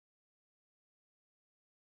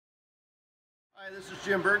Hi, this is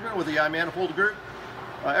Jim Bergman with the iManifold group.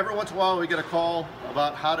 Every once in a while we get a call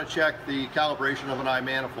about how to check the calibration of an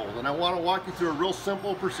iManifold, and I want to walk you through a real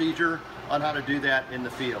simple procedure on how to do that in the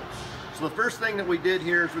field. So the first thing that we did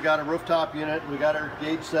here is we got a rooftop unit, we got our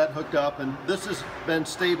gauge set hooked up, and this has been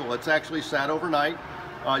stable. It's actually sat overnight.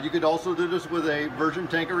 You could also do this with a virgin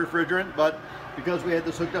tank of refrigerant, but because we had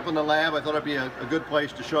this hooked up in the lab, I thought it'd be a good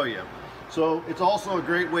place to show you. So it's also a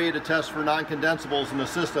great way to test for non-condensables in the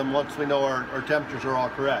system once we know our temperatures are all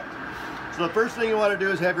correct. So the first thing you want to do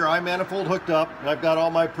is have your iManifold hooked up. And I've got all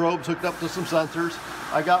my probes hooked up to some sensors.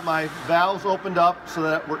 I've got my valves opened up so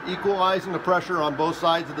that we're equalizing the pressure on both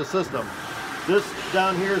sides of the system. This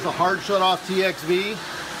down here is a hard shut-off TXV,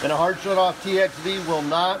 and a hard shut-off TXV will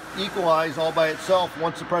not equalize all by itself.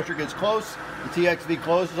 Once the pressure gets close, the TXV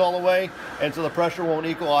closes all the way, and so the pressure won't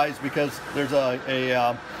equalize because there's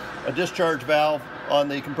a discharge valve on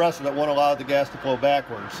the compressor that won't allow the gas to flow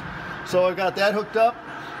backwards. So I've got that hooked up.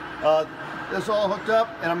 This all hooked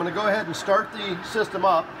up, and I'm going to go ahead and start the system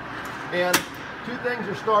up. And two things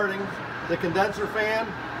are starting: the condenser fan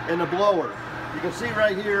and the blower. You can see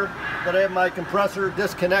right here that I have my compressor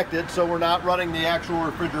disconnected, so we're not running the actual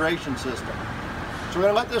refrigeration system. So we're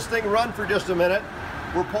going to let this thing run for just a minute.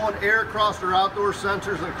 We're pulling air across our outdoor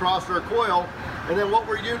sensors and across our coil, and then what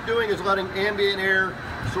we're doing is letting ambient air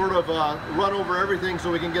sort of run over everything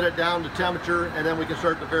so we can get it down to temperature, and then we can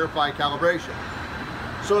start to verify calibration.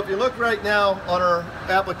 So if you look right now on our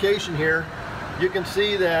application here, you can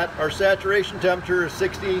see that our saturation temperature is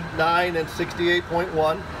 69 and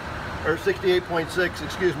 68.1, or 68.6,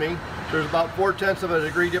 excuse me. There's about 0.4 of a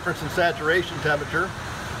degree difference in saturation temperature.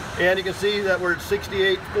 And you can see that we're at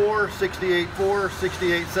 68.4, 68.4,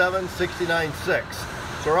 68.7,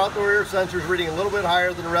 69.6. So our outdoor air sensor is reading a little bit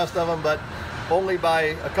higher than the rest of them, but only by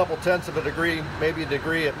a couple tenths of a degree, maybe a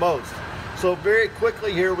degree at most. So very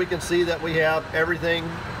quickly here we can see that we have everything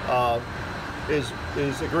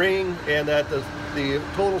is agreeing, and that the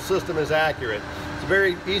total system is accurate. It's a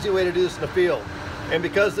very easy way to do this in the field. And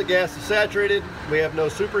because the gas is saturated, we have no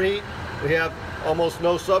superheat, we have almost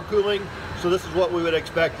no subcooling, so this is what we would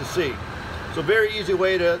expect to see. So very easy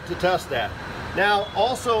way to test that. Now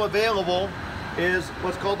also available is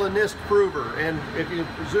what's called a NIST prover, and if you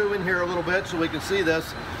zoom in here a little bit so we can see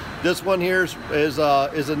this one here is a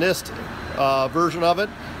NIST version of it,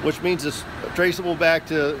 which means it's traceable back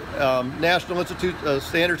to National Institute of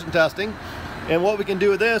Standards and Testing. And what we can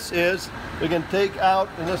do with this is we can take out,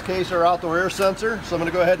 in this case, our outdoor air sensor. So I'm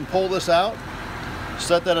going to go ahead and pull this out,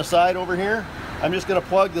 set that aside over here. I'm just going to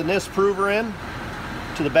plug the NIST prover in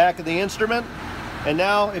to the back of the instrument, and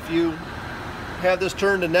now if you have this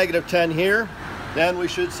turned to -10 here, then we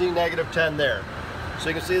should see -10 there. So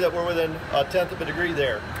you can see that we're within 1/10 of a degree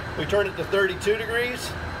there. We turn it to 32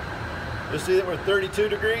 degrees. You'll see that we're 32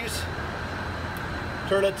 degrees.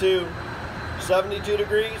 Turn it to 72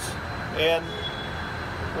 degrees, and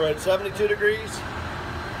we're at 72 degrees.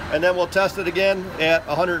 And then we'll test it again at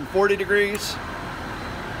 140 degrees,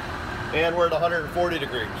 and we're at 140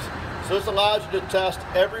 degrees. So this allows you to test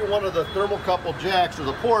every one of the thermocouple jacks or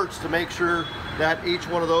the ports to make sure that each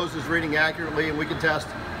one of those is reading accurately, and we can test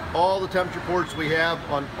all the temperature ports we have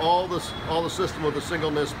on all the system with a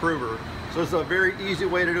single NIST prover. So it's a very easy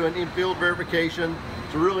way to do an in-field verification.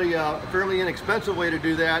 It's a really fairly inexpensive way to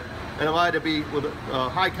do that, and allow you to be with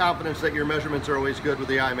high confidence that your measurements are always good with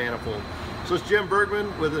the iManifold. So it's Jim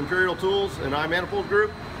Bergman with Imperial Tools and iManifold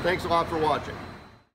Group. Thanks a lot for watching.